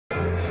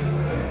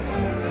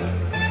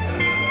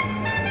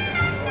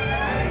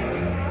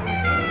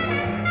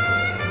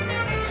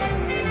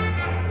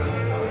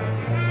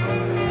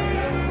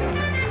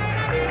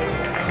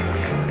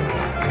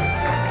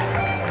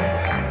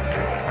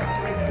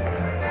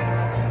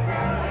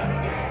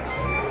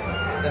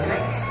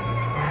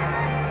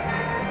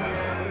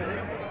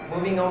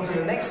moving on to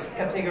the next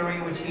category,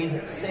 which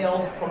is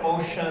sales,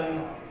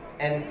 promotion,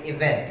 and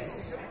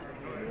events.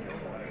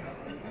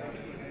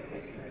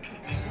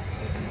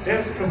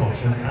 Sales,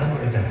 promotion,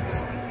 and events.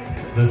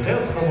 The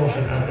sales,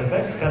 promotion, and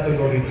events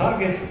category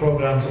targets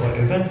programs or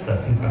events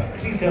that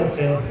impact retail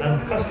sales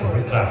and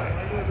customer traffic.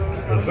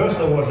 The first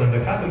award in the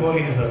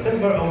category is a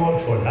silver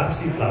award for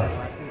Lamsi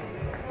Plaza.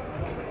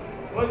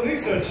 When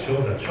research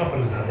showed that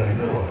shoppers had a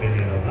low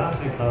opinion of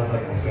Lamsi Plaza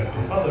compared to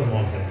other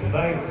malls in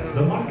Dubai,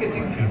 the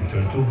marketing team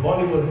turned to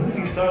Bollywood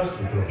movie stars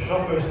to draw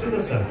shoppers to the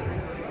center.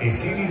 A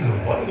series of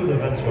Bollywood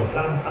events were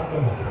planned at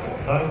the mall,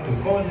 timed to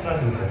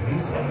coincide with the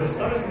release of the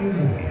stars' new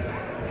movies.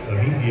 The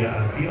media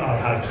and PR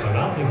hype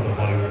surrounding the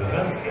Bollywood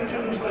events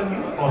introduced a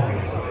new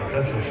audience of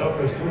potential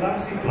shoppers to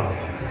Lamsi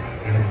Plaza,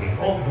 removing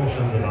old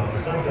notions around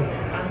the center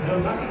and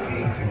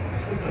dramatically increasing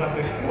foot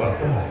traffic throughout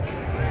the mall.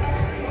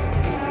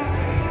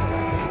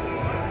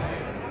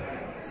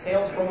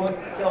 Sales promote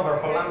silver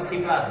for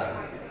Lamsi Plaza.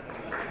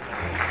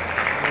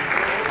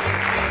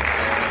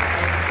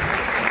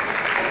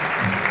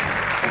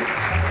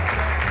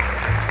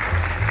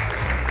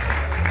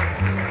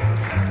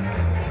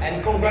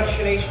 And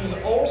congratulations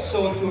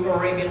also to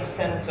Arabian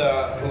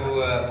Center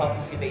who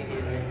participated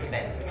in this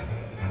event.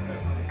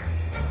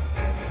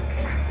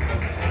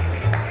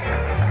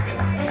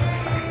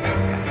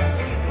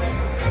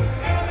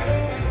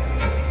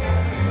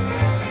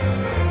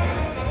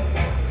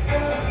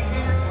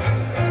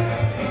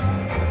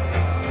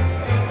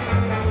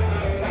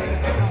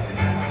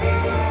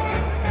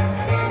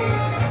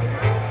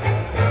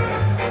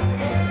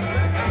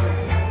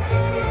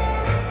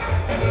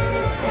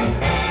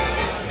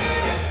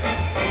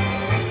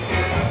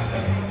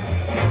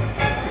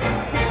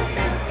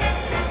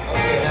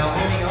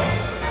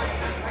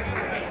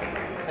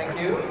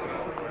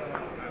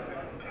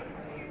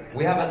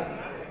 We have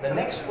the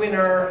next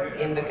winner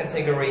in the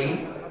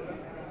category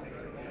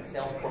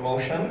sales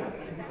promotion.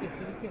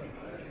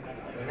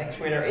 The next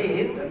winner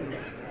is...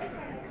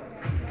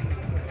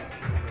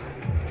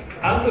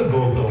 And the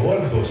gold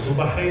award goes to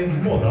Bahrain's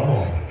Moda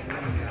Mall.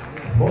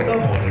 Moda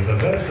Mall is a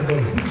veritable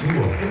who's who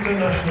of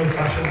international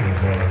fashion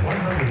with more than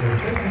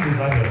 120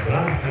 designer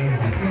brand name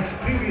boutiques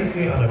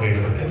previously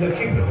unavailable in the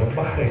Kingdom of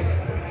Bahrain.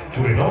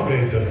 To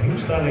inaugurate their new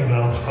styling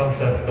lounge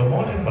concept, the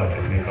mall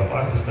invited makeup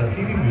artist and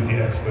TV beauty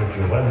expert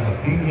Joelle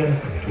Mardinian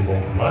to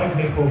hold live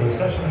makeover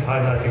sessions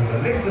highlighting the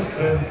latest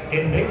trends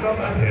in makeup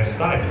and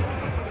hairstyling.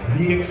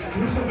 The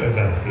exclusive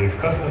event gave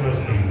customers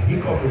a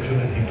unique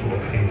opportunity to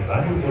obtain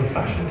valuable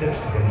fashion tips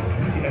from the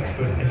beauty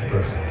expert in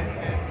person.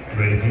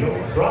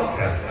 Radio,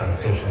 broadcast, and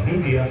social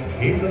media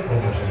gave the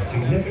promotion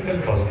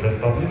significant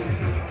positive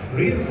publicity,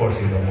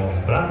 reinforcing the mall's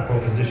brand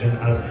proposition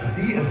as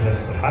the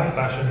address for high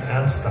fashion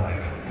and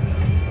style.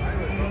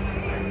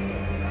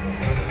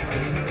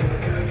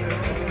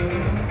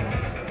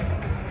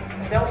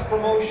 Sales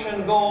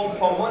promotion gold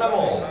for Moda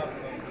Mall.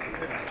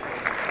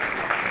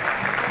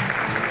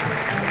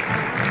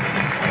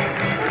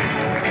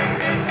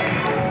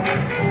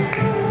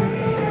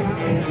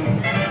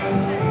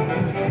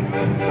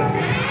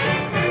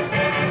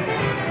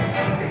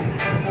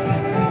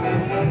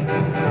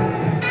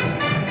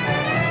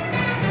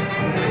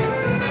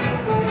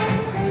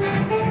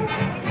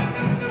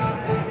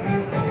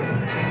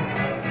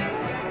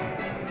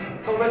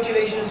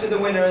 Congratulations to the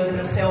winners in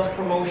the sales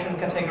promotion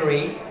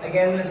category.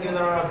 Again, let's give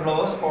them a round of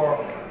applause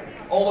for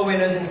all the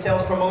winners in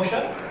sales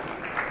promotion.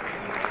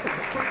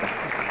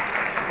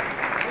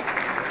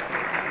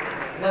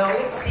 Now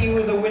let's see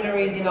who the winner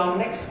is in our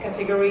next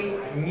category,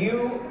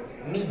 new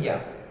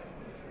media.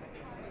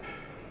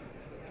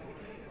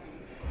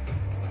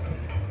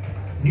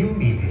 New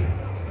media.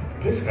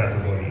 This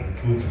category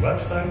includes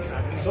websites,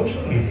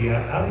 social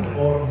media,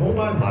 and/or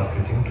mobile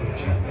marketing to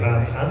achieve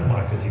brand and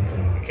marketing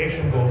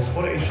communication goals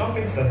for a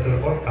shopping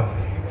center or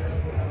company.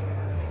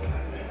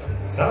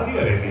 Saudi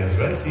Arabia's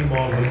Red Sea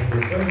Mall wins the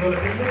silver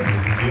in the new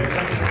media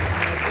category.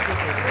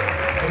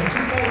 In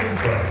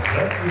 2012,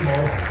 Red Sea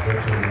Mall had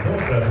virtually no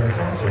presence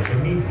on social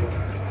media.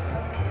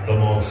 The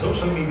mall's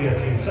social media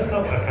team set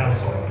up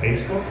accounts on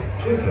Facebook,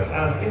 Twitter,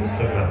 and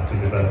Instagram to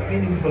develop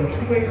meaningful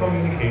two-way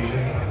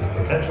communication with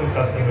potential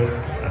customers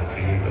and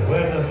create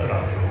awareness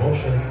around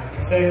promotions,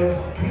 sales,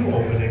 new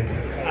openings,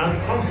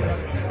 and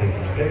contests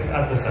taking place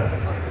at the center.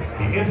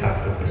 The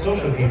impact of the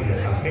social media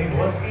campaign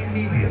was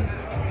immediate.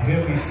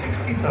 Nearly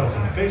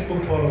 60,000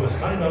 Facebook followers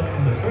signed up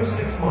in the first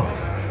 6 months,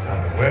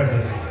 and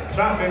awareness,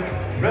 traffic,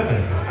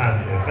 revenue,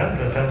 and event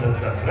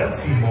attendance at Red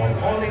Sea Mall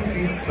all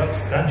increased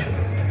substantially.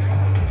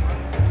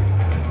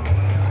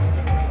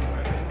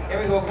 Here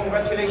we go,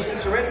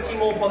 congratulations to Red Sea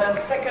Mall for their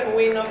second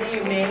win of the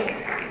evening.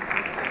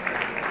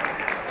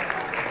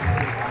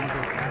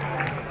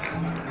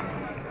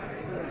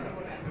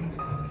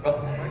 Well,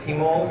 Red Sea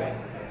Mall.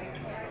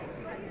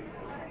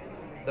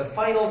 The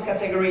final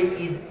category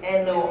is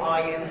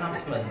NOI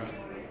enhancement.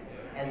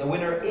 And the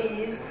winner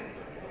is...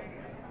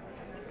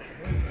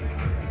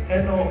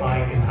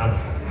 NOI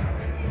enhancement.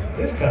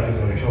 This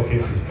category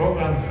showcases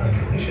programs and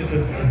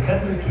initiatives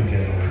intended to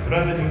generate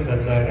revenue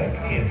that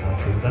directly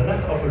enhances the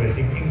net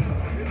operating income,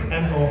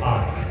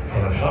 NOI,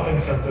 for a shopping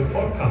center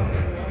or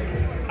company.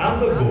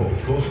 And the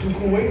gold goes to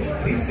Kuwait's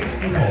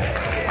 360 Mall.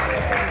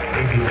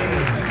 ABA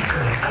and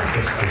leasing and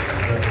anchor space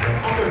presented an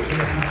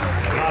opportunity to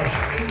use a large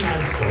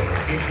inline store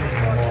location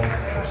in the mall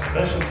for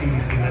specialty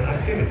leasing and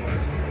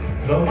activities.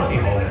 The Money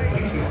Hall and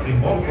 360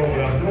 Mall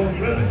program drove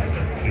revenue,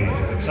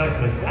 created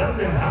excitement,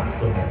 and enhanced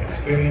the mall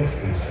experience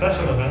through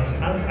special events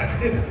and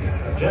activities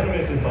that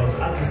generated buzz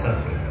at the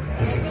center.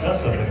 The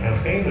success of the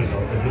campaign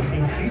resulted in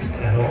increased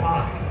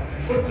NOI,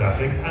 foot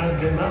traffic, and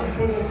demand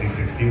for the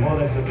 360 Mall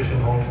exhibition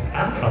halls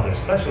and other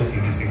specialty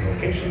leasing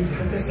locations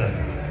in the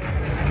center.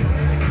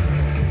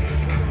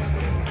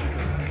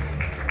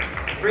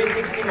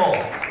 360 Mall.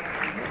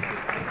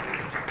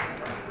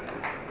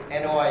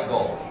 NOI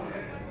Gold.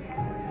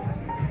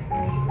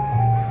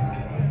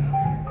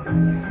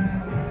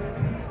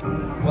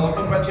 Well,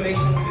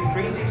 congratulations to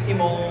 360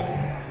 Mall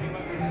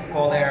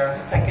for their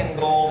second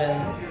gold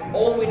and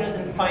all winners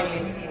and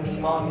finalists in the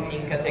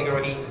marketing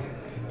category.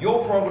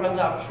 Your programs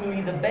are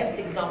truly the best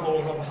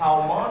examples of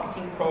how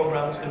marketing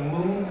programs can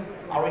move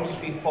our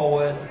industry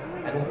forward,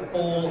 and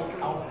all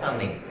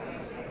outstanding.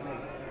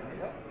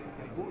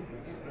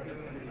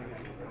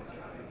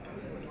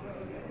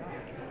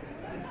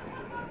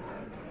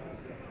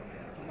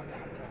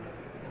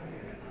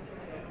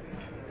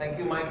 Thank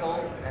you,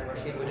 Michael and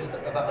Rashid. We're just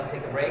about to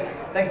take a break.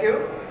 Thank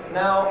you.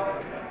 Now,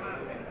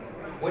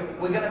 we're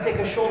going to take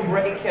a short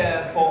break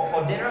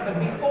for dinner, but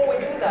before we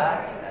do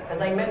that, as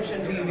I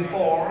mentioned to you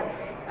before,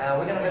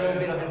 we're going to have a little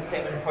bit of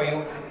entertainment for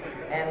you.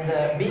 And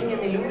being an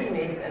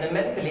illusionist and a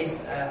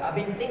mentalist, I've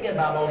been thinking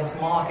about all this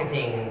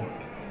marketing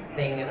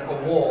thing and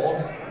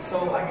awards,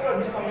 so I thought it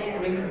would be something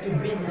related to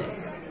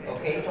business,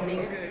 okay?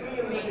 Something truly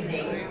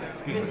amazing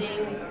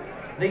using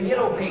the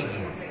yellow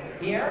pages.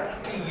 Here,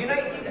 the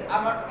United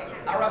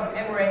Arab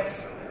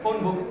Emirates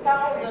phone book,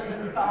 thousands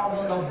and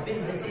thousands of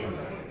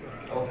businesses,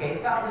 okay?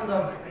 Thousands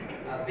of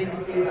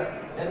businesses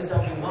that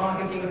themselves do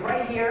marketing.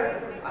 Right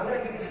here, I'm going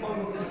to give this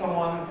phone book to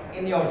someone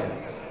in the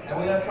audience, and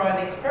we're going to try an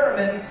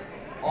experiment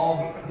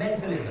of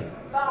mentalism.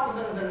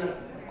 Thousands of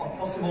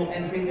possible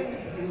entries. Let me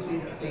give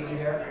this lady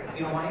here, if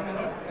you don't mind,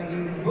 madam. Can I give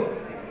you this book?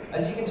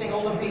 As you can check,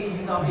 all the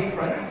pages are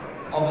different,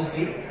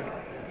 obviously.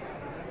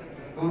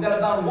 We've got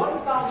about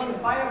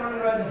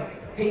 1,500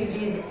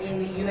 pages in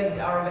the United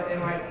Arab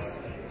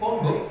Emirates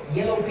phone book,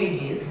 yellow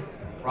pages,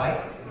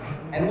 right?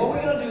 And what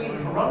we're going to do is,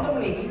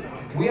 randomly,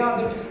 we are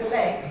going to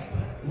select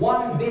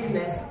one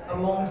business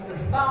amongst the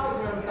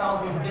thousands and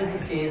thousands of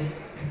businesses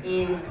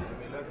in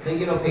the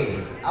yellow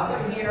pages. I've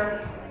got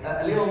here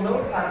a little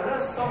notepad. I'm going to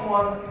ask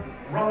someone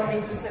randomly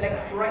to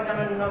write down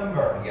a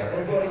number here.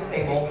 Let's go to this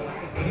table.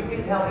 Can you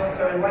please help us,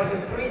 sir, and write a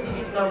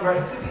 3-digit number.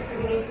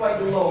 Keep it quite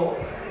low,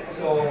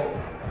 so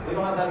we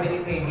don't have that many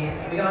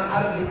pages. We're going to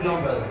add up these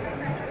numbers,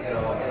 in a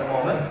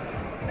moment.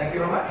 Thank you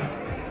very much.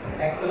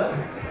 Excellent.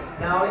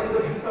 Now let me go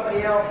to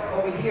somebody else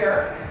over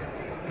here.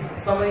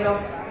 Somebody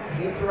else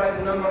needs to write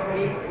the number for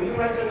me. Will you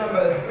write a number,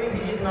 a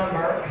 3-digit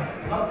number,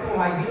 not too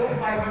high, below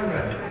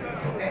 500?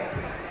 Okay.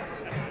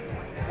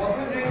 What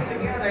we're doing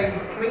together is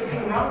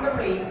creating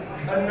randomly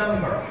a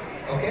number.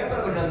 Okay, I'm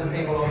going to go down the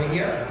table over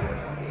here.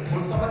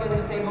 Will somebody on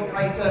this table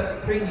write a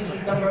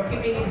 3-digit number,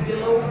 keeping it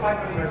below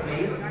 500,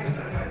 please?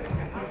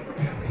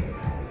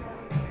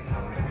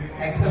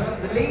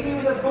 Excellent. The lady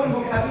with the phone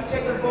book, have you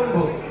checked the phone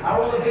book?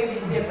 Are all the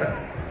pages different?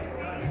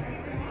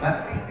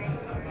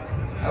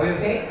 Are we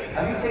okay?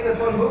 Have you checked the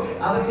phone book?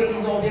 Are the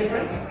pages all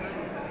different?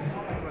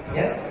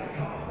 Yes?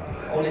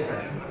 All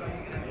different.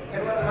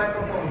 Can we have the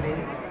microphone, please?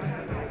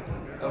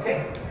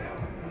 Okay.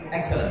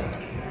 Excellent.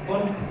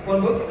 Phone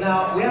book.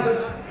 Now, we have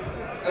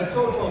a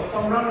total,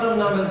 some random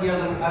numbers here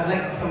that I'd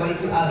like somebody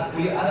to add.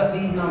 Will you add up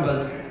these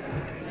numbers,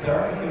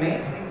 sir, if you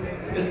may?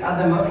 Just add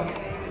them up.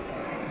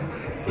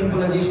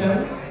 Simple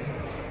addition.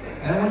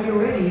 And when you're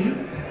ready,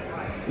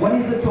 what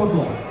is the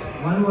total?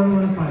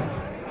 1115.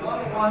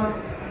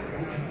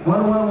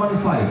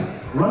 1115.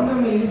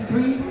 Randomly,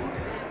 3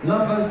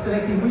 numbers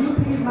selected. Will you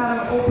please,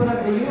 madam, open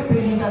up the yellow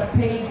pages at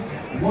page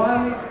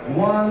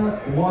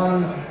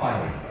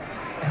 1115.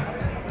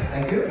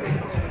 Thank you.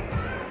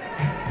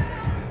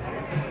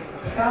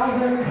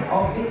 Thousands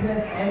of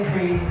business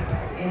entries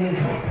in this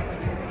book.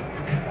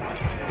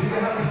 Do you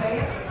have the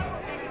page?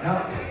 Now,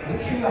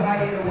 make sure you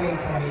hide it away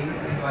from me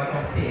so I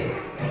can see it,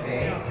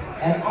 okay?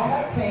 And on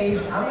that page,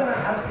 I'm going to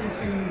ask you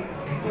to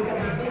look at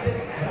the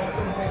biggest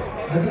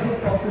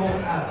possible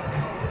ad,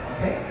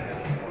 okay?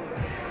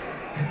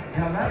 You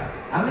have that?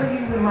 I'm going to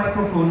give you the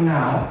microphone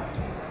now.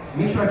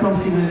 Make sure I can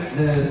see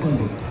the phone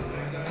book.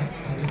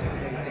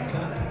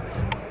 Excellent.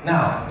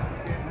 Now,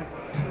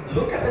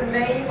 look at the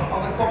name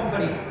of the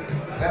company.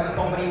 We have a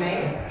company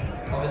name,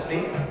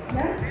 obviously.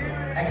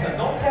 Yeah. Excellent.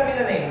 Don't tell me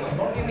the name.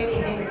 Don't give me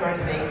any hints or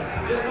anything.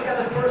 Just look at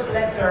the first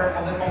letter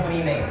of the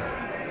company name.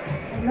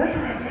 I'm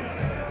looking at it.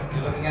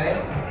 You're looking at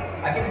it?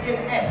 I can see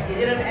an S. Is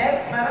it an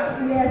S,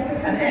 madam? Yes.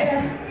 An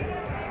S.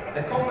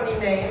 The company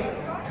name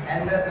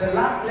And the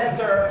last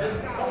letter,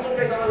 just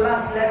concentrate on the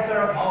last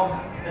letter of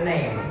the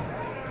name.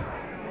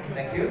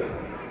 Thank you.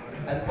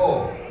 An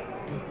O.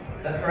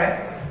 Is that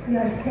correct? You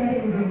are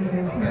staring me.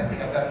 Okay, I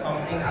think I've got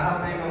something. I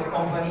have the name of the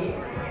company.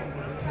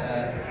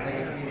 Let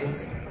me see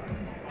this.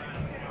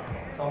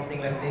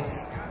 Something like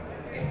this.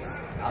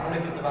 I don't know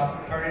if it's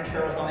about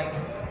furniture or something.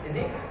 Is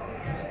it?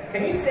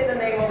 Can you say the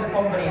name of the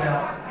company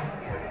now?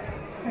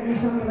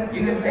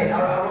 You can say it.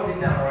 I wrote it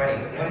down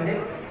already. What is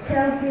it?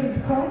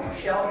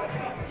 Shelf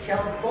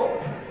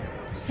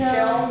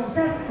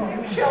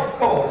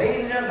Co.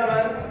 Ladies and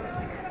gentlemen,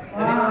 the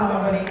name of the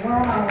company.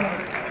 Wow.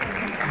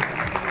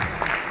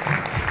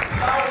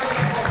 Thousands of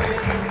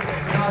possibilities.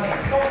 Now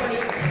this company,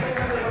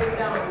 remember what it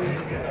down.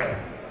 Sorry.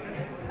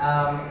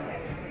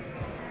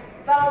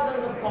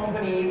 Thousands of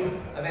companies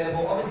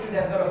available. Obviously,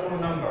 they've got a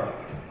phone number,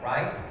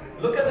 right?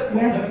 Look at the phone.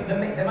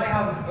 Yes. They might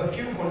have a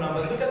few phone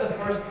numbers. Look at the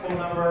first phone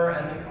number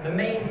and the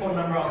main phone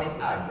number on this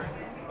ad.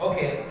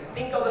 Okay,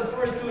 think of the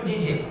first 2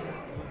 digits.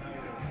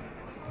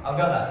 I've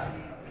got that.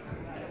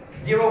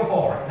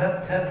 04. Is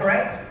that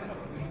correct?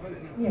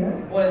 Yes.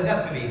 Well, it's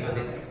got to be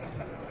because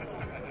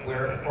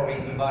we're probably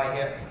in Dubai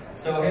here.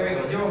 So here we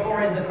go.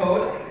 04 is the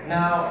code.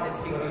 Now let's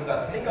see what we've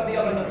got. Think of the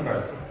other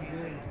numbers.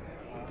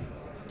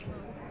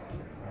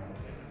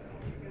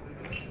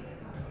 I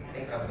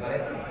think I've got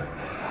it.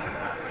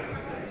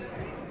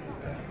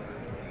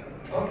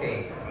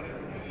 Okay.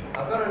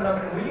 I've got a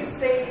number. Will you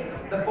say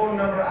the phone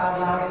number out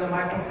loud in the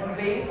microphone,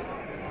 please?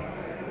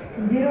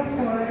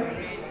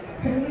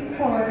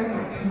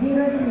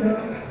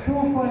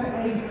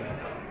 0434000248.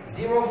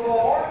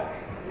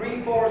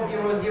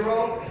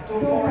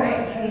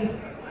 0434000248.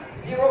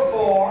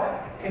 04.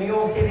 Can you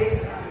all see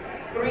this?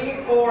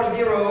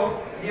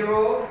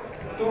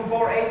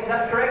 34000248. Is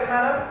that correct,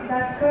 madam?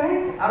 That's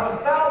correct. Out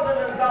of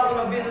thousands and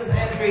thousands of business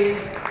entries,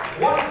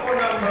 one phone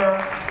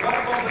number, one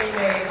company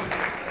name,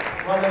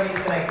 randomly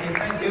selected.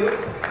 Thank you.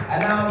 And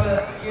now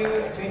you,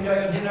 to enjoy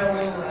your dinner,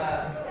 we'll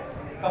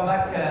come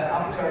back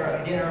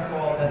after dinner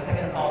for the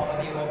second part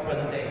of the award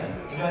presentation.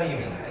 Enjoy the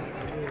evening.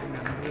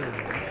 Thank you.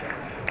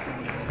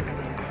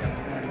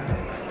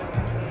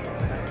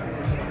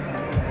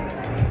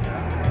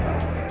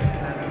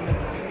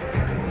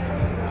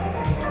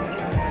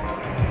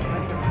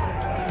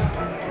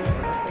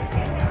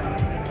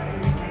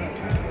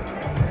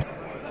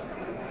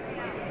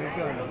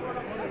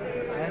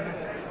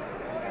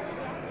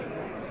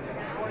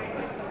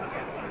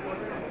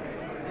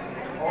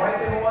 All right,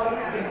 everyone,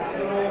 if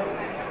you will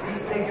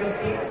please take your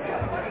seats.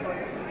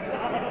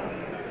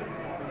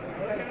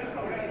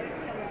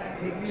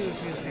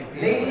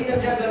 Ladies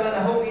and gentlemen, I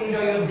hope you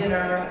enjoy your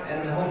dinner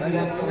and I hope you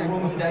have some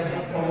room to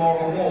digest some more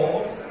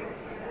awards.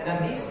 And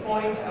at this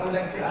point, I would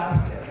like to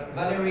ask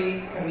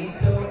Valerie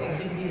Camiso,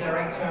 Executive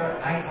Director,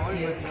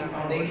 ICSC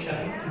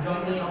Foundation, to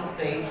join me on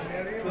stage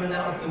to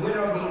announce the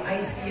winner of the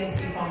ICSC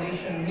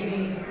Foundation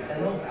Middle East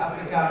and North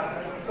Africa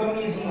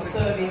Community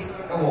Service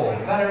Award.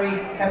 Valerie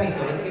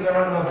Camiso, let's give her a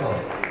round of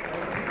applause.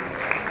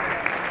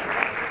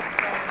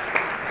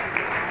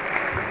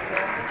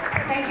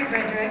 Thank you,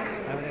 Frederick.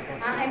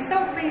 I'm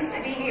so pleased to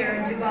be here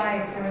in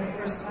Dubai for the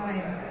first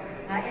time.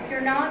 If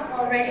you're not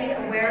already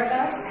aware of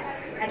us,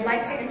 I'd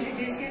like to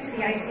introduce you to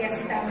the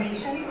ICSC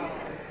Foundation.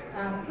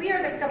 We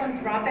are the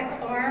philanthropic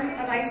arm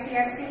of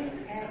ICSC,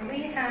 and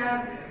we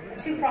have a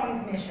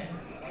two-pronged mission.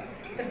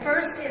 The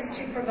first is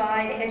to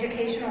provide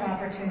educational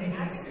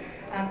opportunities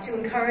to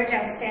encourage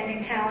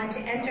outstanding talent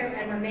to enter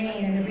and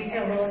remain in the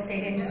retail real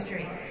estate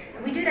industry.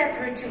 And we do that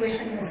through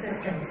tuition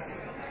assistance.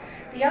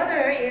 The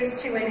other is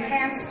to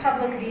enhance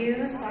public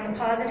views on the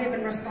positive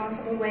and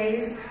responsible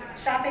ways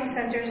shopping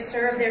centers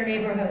serve their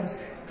neighborhoods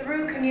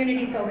through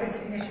community-focused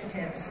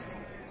initiatives.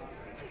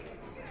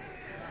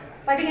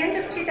 By the end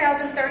of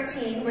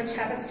 2013, which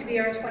happens to be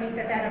our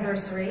 25th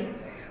anniversary,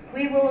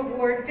 we will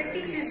award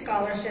 52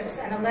 scholarships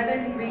and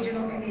 11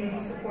 regional community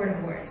support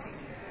awards.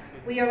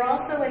 We are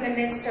also in the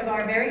midst of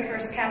our very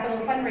first capital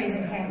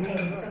fundraising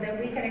campaign so that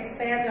we can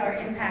expand our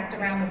impact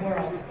around the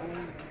world.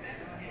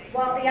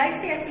 While the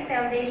ICSC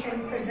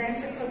Foundation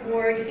presents its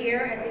award here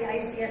at the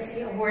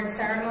ICSC Awards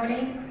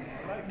Ceremony,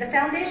 the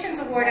Foundation's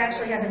award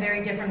actually has a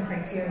very different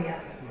criteria.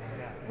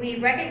 We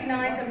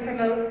recognize and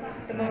promote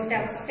the most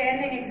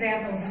outstanding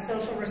examples of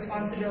social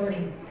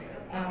responsibility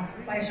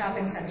by a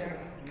shopping center.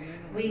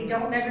 We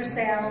don't measure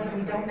sales, and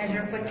we don't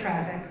measure foot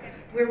traffic.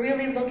 We're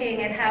really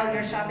looking at how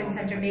your shopping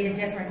center made a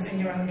difference in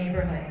your own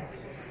neighborhood.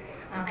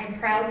 I'm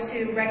proud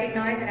to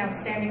recognize an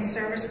outstanding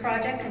service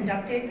project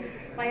conducted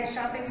by a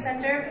shopping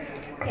center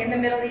in the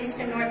Middle East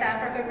and North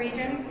Africa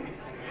region.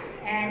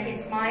 And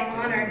it's my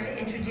honor to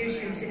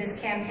introduce you to this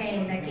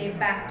campaign that gave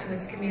back to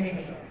its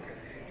community.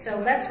 So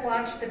let's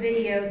watch the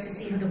video to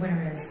see who the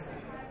winner is.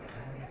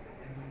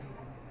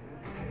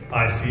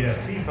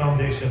 ICSC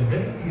Foundation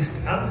Middle East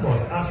and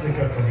North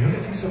Africa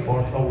Community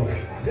Support Award.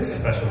 This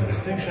special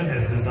distinction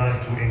is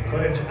designed to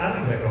encourage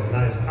and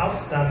recognize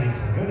outstanding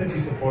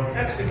community support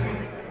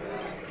executed.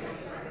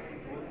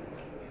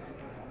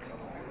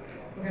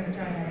 We're going to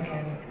try that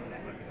again.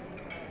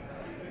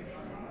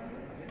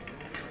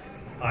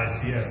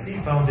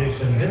 ICSC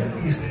Foundation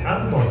Middle East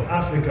and North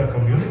Africa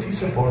Community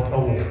Support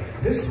Award.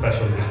 This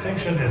special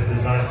distinction is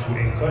designed to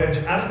encourage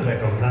and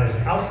recognize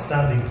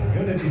outstanding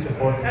community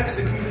support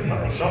executed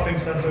by a shopping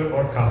center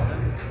or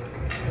company.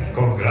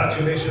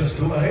 Congratulations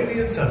to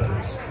Arabian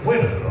Centers,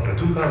 winner of the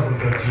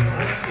 2013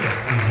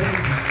 ICSC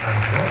Middle East and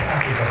North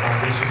Africa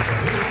Foundation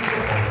Community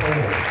Support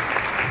Award.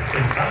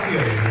 In Saudi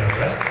Arabia,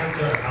 breast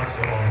cancer accounts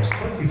for almost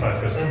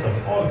 25% of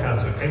all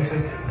cancer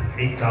cases, and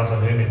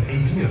 8,000 women a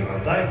year are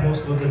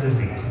diagnosed with the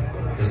disease.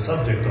 The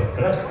subject of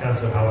breast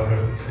cancer, however,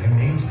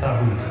 remains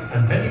taboo,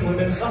 and many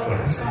women suffer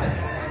in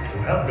silence.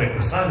 To help break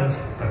the silence,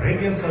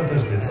 Arabian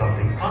Centers did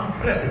something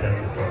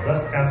unprecedented for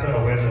Breast Cancer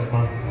Awareness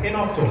Month in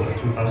October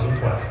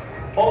 2012.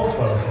 All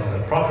 12 of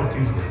the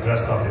properties were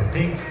dressed up in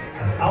pink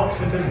and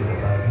outfitted with a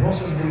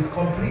diagnosis booth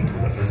complete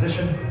with a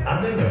physician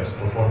and a nurse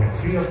performing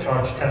free of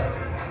charge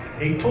testing.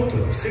 A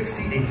total of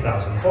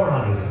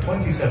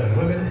 68,427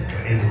 women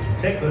were able to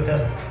take the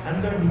test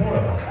and learn more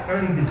about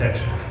early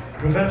detection,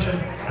 prevention,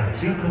 and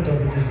treatment of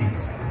the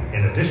disease.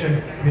 In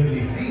addition,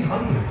 nearly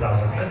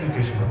 300,000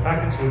 educational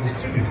packets were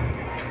distributed.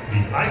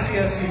 The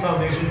ICSC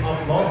Foundation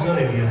applauds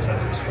Arabian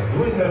Centers for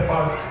doing their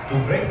part to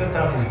break the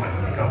taboo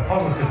and make a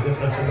positive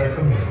difference in their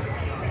community,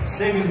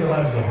 saving the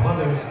lives of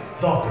mothers,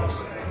 daughters,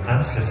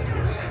 and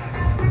sisters.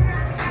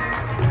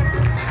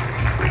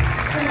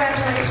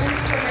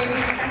 Congratulations to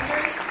Arabian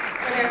Centers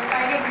for their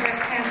Fighting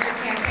Breast Cancer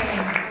campaign.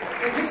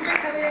 Will Mr.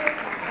 Khalid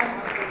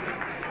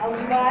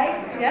Al-Dubai,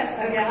 yes,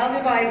 okay,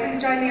 Al-Dubai, please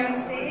join me on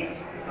stage.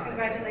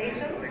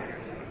 Congratulations.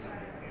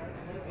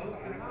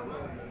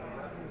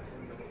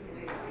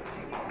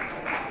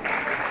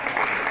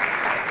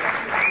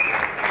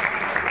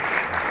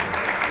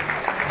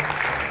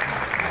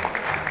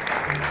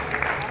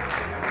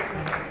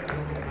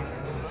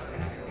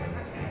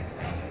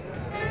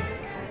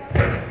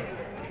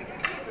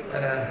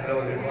 Hello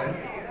everyone.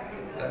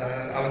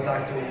 I would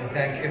like to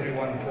thank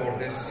everyone for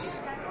this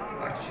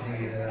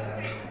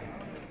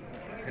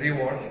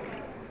reward.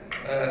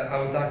 I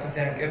would like to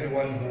thank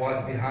everyone who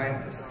was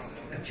behind this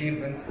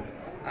achievement,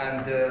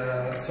 and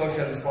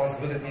social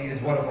responsibility is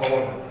one of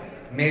our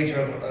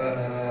major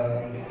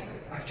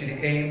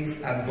aims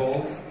and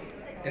goals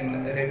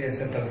in Arabian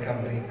Centers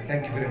company.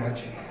 Thank you very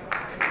much.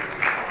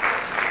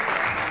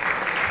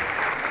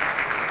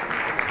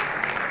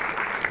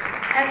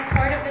 As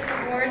part of this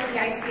award, the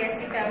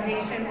ICSC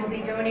Foundation will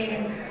be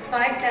donating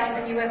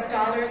 $5,000 US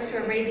to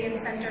Arabian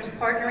Centers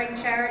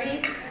partnering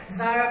charity,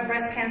 Zara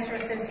Breast Cancer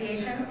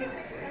Association.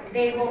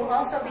 They will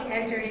also be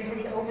entered into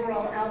the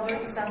overall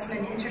Albert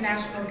Sussman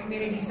International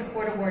Community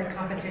Support Award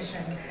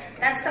competition.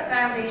 That's the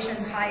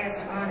foundation's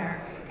highest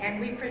honor, and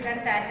we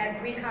present that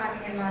at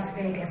RECon in Las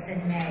Vegas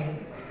in May.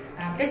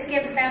 This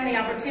gives them the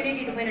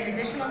opportunity to win an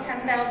additional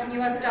 $10,000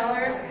 US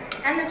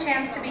and the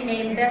chance to be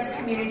named Best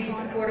Community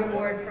Support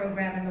Award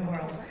Program in the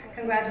world.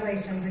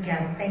 Congratulations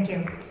again. Thank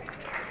you.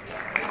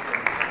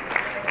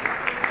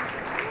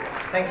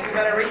 Thank you,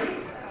 Valerie.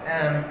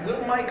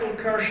 Will Michael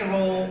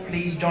Kercheval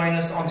please join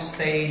us on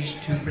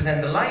stage to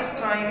present the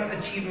Lifetime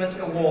Achievement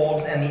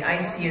Awards and the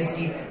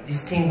ICSC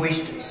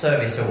Distinguished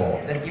Service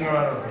Award? Let's give him a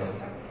round of applause.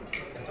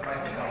 Mr.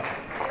 Michael Kercheval.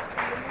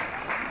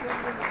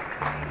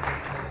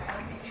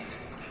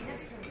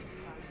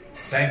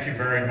 Thank you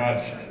very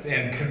much,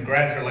 and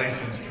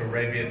congratulations to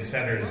Arabian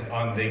Centers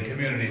on the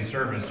Community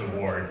Service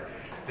Award.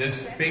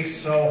 This speaks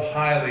so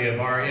highly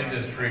of our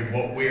industry,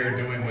 what we are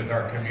doing with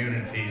our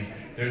communities.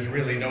 There's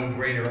really no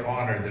greater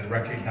honor than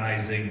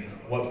recognizing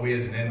what we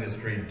as an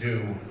industry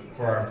do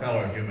for our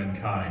fellow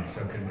humankind,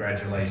 so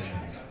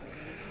congratulations.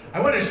 I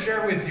want to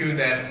share with you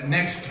that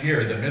next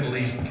year, the Middle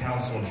East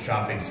Council of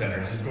Shopping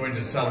Centers is going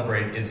to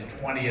celebrate its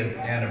 20th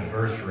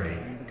anniversary.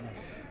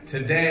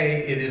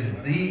 Today, it is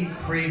the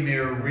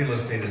premier real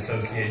estate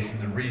association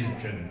in the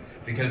region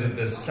because of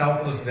the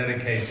selfless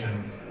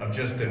dedication of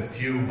just a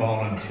few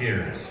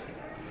volunteers.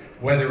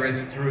 Whether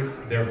it's through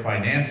their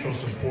financial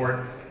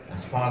support and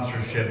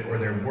sponsorship, or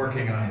they're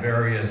working on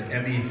various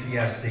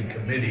MECSC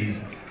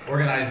committees,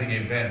 organizing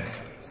events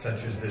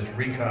such as this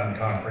RECon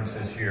conference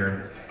this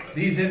year,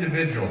 these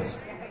individuals,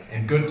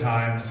 in good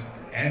times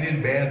and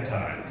in bad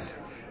times,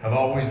 have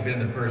always been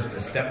the first to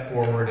step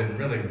forward and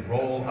really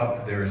roll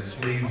up their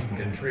sleeves and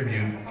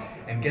contribute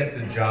and get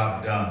the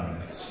job done,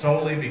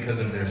 solely because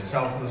of their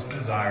selfless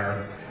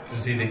desire to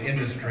see the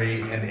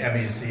industry and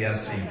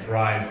MECSC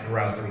thrive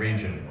throughout the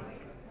region.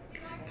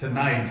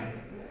 Tonight,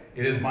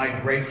 it is my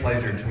great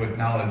pleasure to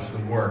acknowledge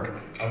the work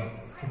of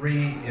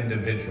 3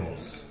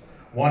 individuals,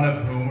 one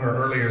of whom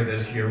earlier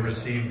this year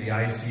received the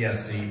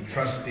ICSC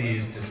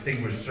Trustees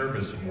Distinguished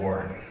Service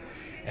Award,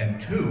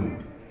 and 2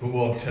 who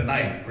will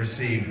tonight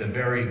receive the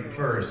very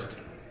first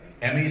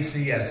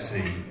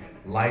MECSC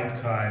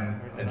Lifetime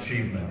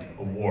Achievement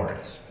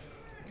Awards.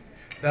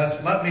 Thus,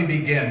 let me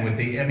begin with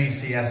the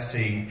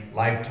MECSC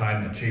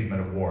Lifetime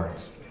Achievement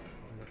Awards.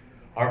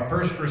 Our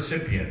first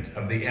recipient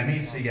of the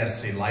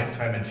MECSC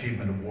Lifetime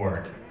Achievement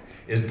Award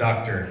is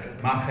Dr.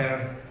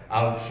 Maher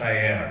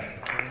Al-Shayer.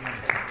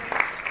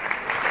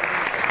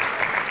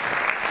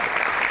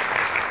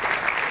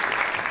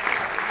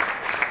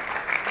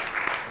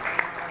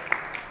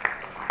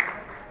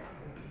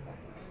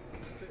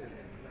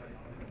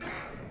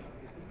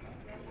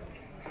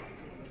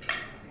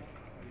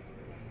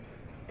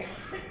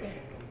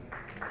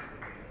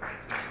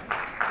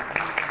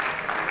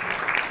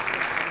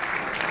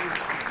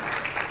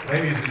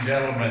 Ladies and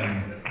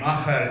gentlemen,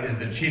 Maher is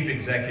the Chief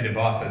Executive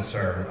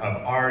Officer of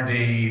RD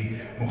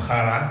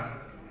Mukhara,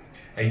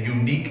 a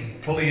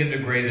unique, fully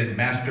integrated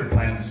master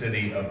plan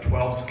city of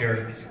 12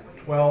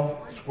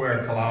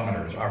 square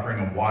kilometers,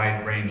 offering a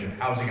wide range of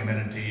housing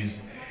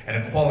amenities and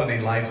a quality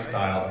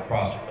lifestyle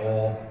across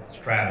all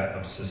strata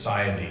of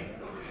society.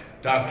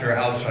 Dr.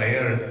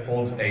 Al-Shair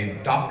holds a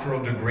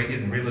doctoral degree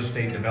in real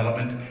estate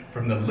development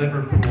from the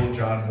Liverpool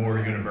John Moore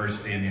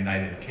University in the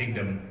United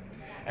Kingdom,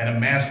 and a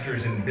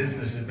master's in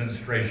business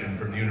administration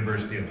from the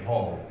University of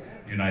Hull,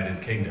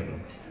 United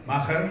Kingdom.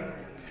 Maher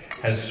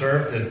has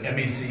served as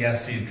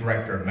MECSC's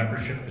Director of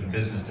Membership and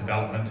Business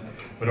Development,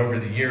 but over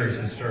the years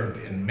has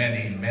served in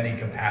many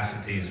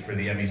capacities for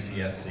the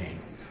MECSC.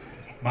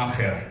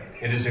 Maher,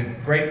 it is a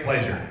great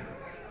pleasure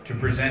to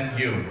present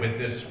you with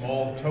this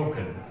small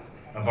token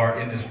of our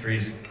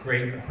industry's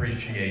great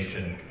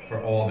appreciation for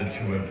all that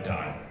you have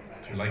done.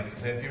 Would you like to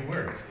say a few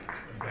words?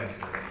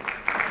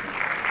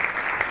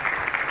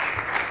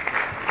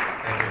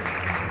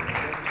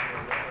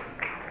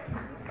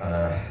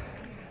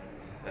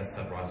 That's a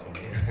surprise for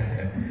me.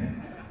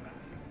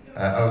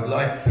 I would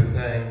like to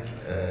thank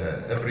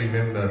every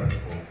member of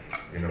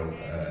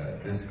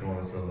this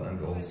council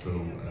and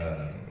also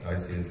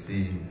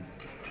ICSC.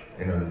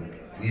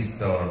 We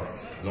start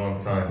long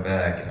time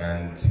back,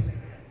 and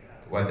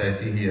what I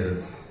see here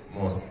is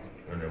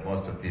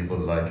most of people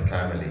like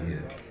family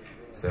here.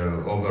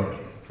 So over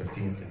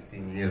 15,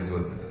 16 years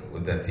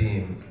with the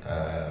team,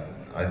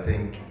 I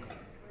think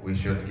we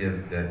should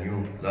give the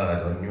new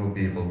blood or new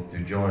people to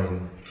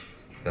join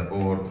the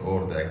board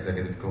or the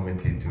executive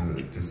committee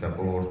to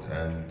support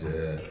and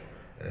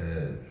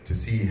to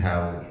see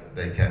how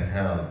they can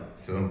help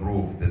to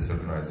improve this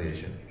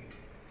organization.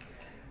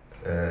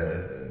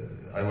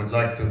 I would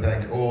like to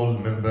thank all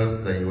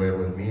members that were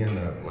with me,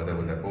 whether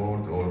with the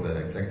board or the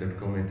executive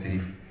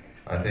committee.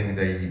 I think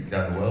they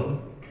done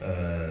well.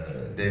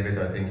 David,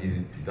 I think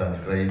you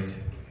done great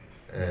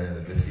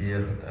this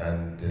year,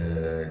 and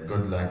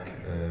good luck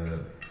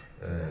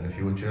in the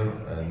future,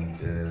 and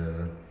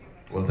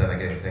well done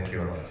again. Thank you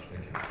very much.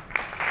 Thank you.